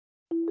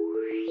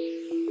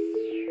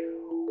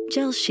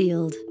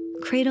GELShield,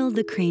 cradle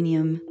the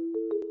cranium.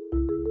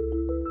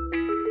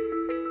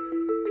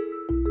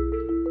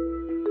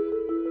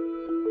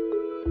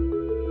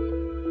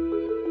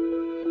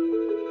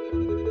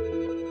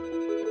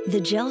 The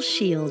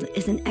GELShield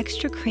is an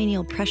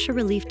extracranial pressure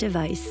relief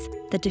device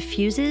that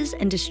diffuses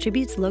and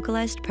distributes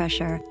localized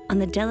pressure on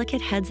the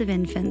delicate heads of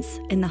infants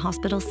in the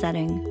hospital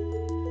setting.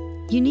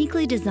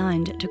 Uniquely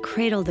designed to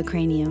cradle the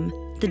cranium,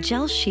 the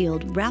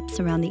GELShield wraps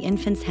around the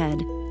infant's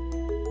head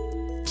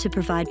to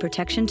provide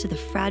protection to the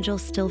fragile,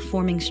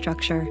 still-forming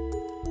structure.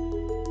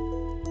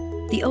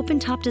 The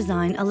open-top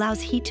design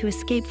allows heat to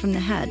escape from the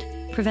head,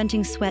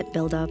 preventing sweat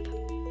buildup.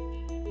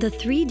 The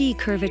 3D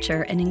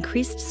curvature and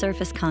increased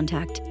surface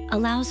contact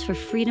allows for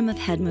freedom of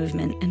head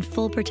movement and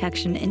full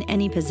protection in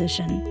any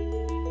position.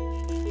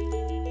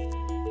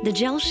 The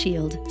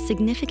GELShield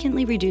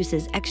significantly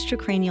reduces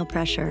extracranial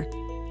pressure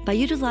by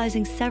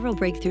utilizing several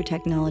breakthrough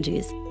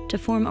technologies to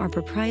form our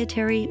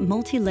proprietary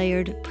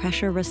multi-layered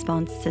pressure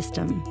response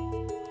system.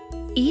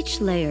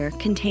 Each layer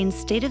contains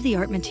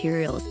state-of-the-art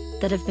materials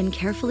that have been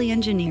carefully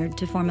engineered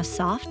to form a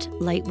soft,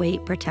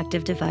 lightweight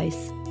protective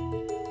device.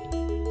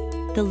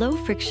 The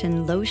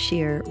low-friction,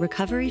 low-shear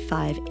Recovery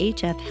 5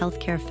 HF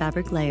healthcare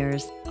fabric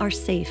layers are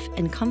safe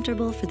and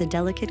comfortable for the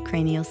delicate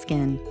cranial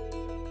skin.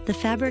 The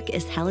fabric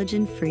is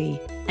halogen-free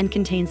and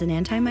contains an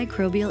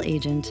antimicrobial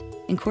agent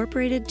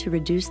incorporated to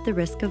reduce the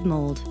risk of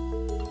mold.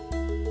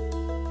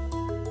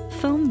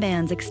 Foam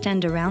bands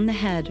extend around the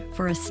head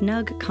for a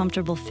snug,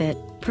 comfortable fit,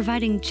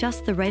 providing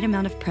just the right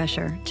amount of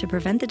pressure to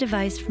prevent the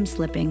device from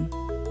slipping.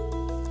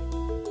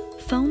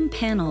 Foam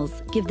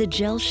panels give the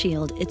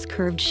GELShield its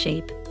curved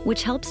shape,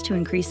 which helps to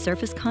increase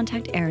surface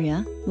contact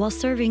area while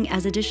serving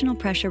as additional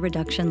pressure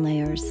reduction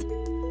layers.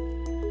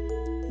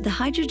 The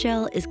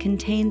hydrogel is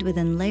contained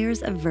within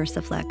layers of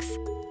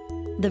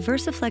VersaFlex. The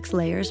VersaFlex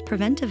layers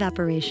prevent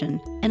evaporation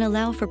and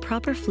allow for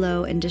proper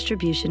flow and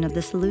distribution of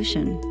the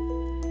solution.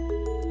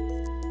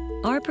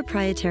 Our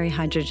proprietary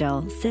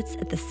hydrogel sits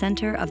at the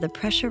center of the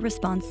pressure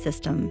response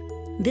system.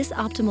 This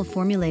optimal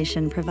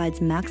formulation provides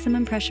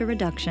maximum pressure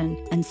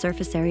reduction and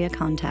surface area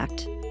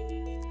contact.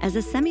 As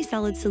a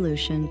semi-solid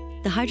solution,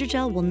 the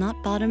hydrogel will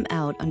not bottom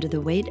out under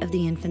the weight of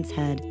the infant's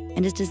head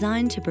and is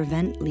designed to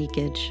prevent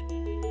leakage.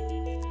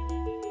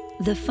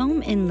 The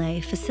foam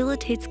inlay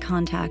facilitates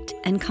contact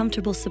and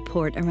comfortable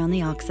support around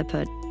the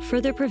occiput,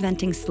 further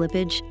preventing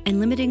slippage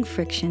and limiting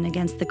friction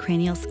against the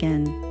cranial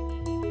skin.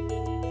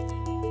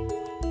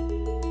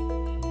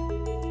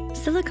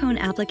 Silicone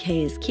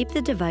appliques keep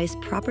the device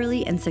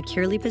properly and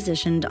securely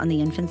positioned on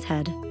the infant's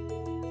head.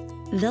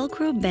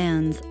 Velcro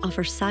bands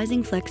offer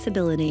sizing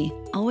flexibility,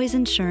 always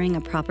ensuring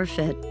a proper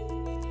fit.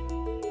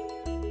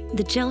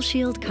 The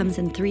GELShield comes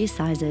in 3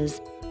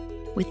 sizes,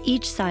 with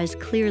each size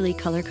clearly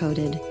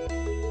color-coded.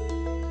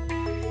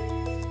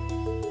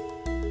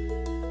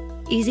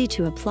 Easy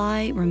to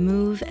apply,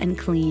 remove, and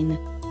clean.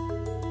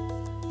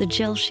 The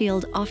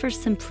GELShield offers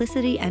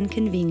simplicity and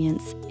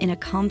convenience in a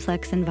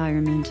complex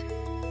environment.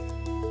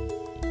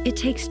 It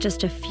takes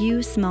just a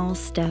few small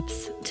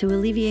steps to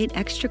alleviate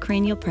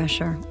extracranial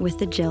pressure with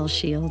the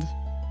GELShield.